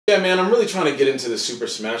Yeah, man, I'm really trying to get into the Super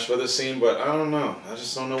Smash Bros. Scene, but I don't know. I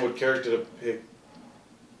just don't know what character to pick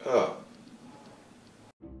up.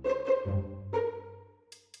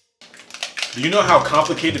 Do you know how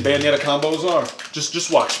complicated Bayonetta combos are?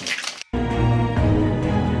 Just watch me.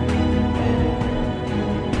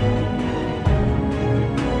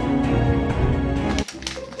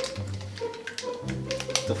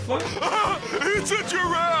 The fuck? It's a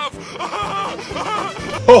giraffe!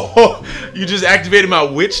 Oh, you just activated my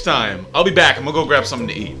witch time. I'll be back. I'm gonna go grab something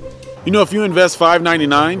to eat. You know, if you invest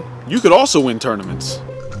 $5.99, you could also win tournaments.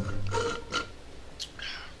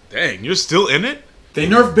 Dang, you're still in it? They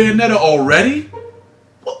nerfed Bayonetta already?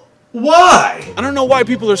 Why? I don't know why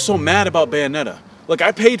people are so mad about Bayonetta. Look,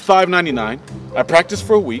 I paid $5.99. I practiced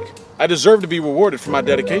for a week. I deserve to be rewarded for my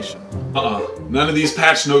dedication. None of these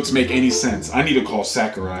patch notes make any sense. I need to call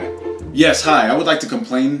Sakurai. Yes, hi. I would like to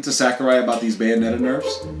complain to Sakurai about these Bayonetta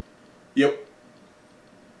nerfs. Yep.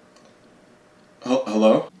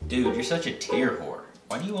 Hello? Dude, you're such a tier whore.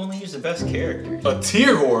 Why do you only use the best characters? A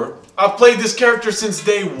tier whore? I've played this character since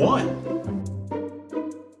day one.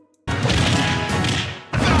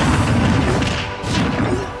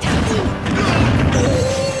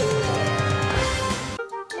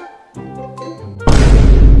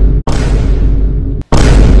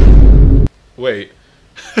 Wait.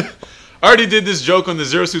 I already did this joke on the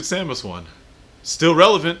Zero Suit Samus one. Still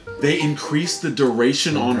relevant. They increased the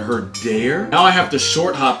duration on her dare? Now I have to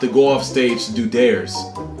short hop to go off stage to do dares.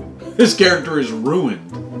 This character is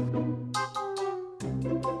ruined.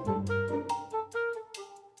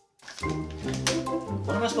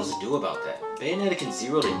 What am I supposed to do about that? Bayonetta can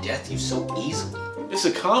zero to death you so easily. It's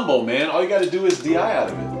a combo, man. All you gotta do is DI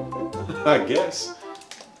out of it. I guess.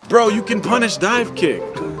 Bro, you can punish dive kick.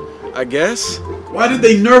 I guess. Why did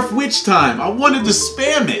they nerf witch time? I wanted to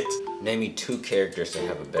spam it. Name me 2 characters that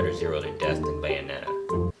have a better zero to death than Bayonetta.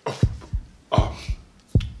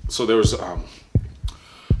 So there was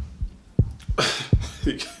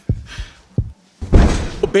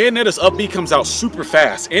Bayonetta's up B comes out super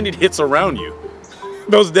fast and it hits around you.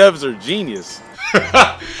 Those devs are genius.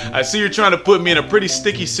 I see you're trying to put me in a pretty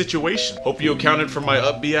sticky situation. Hope you accounted for my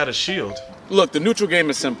up B out of shield. Look, the neutral game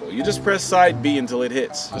is simple. You just press side B until it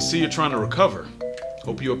hits. I see you're trying to recover.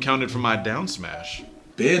 Hope you accounted for my down smash.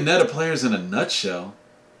 Bayonetta players in a nutshell.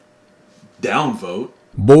 Downvote.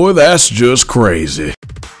 Boy, that's just crazy.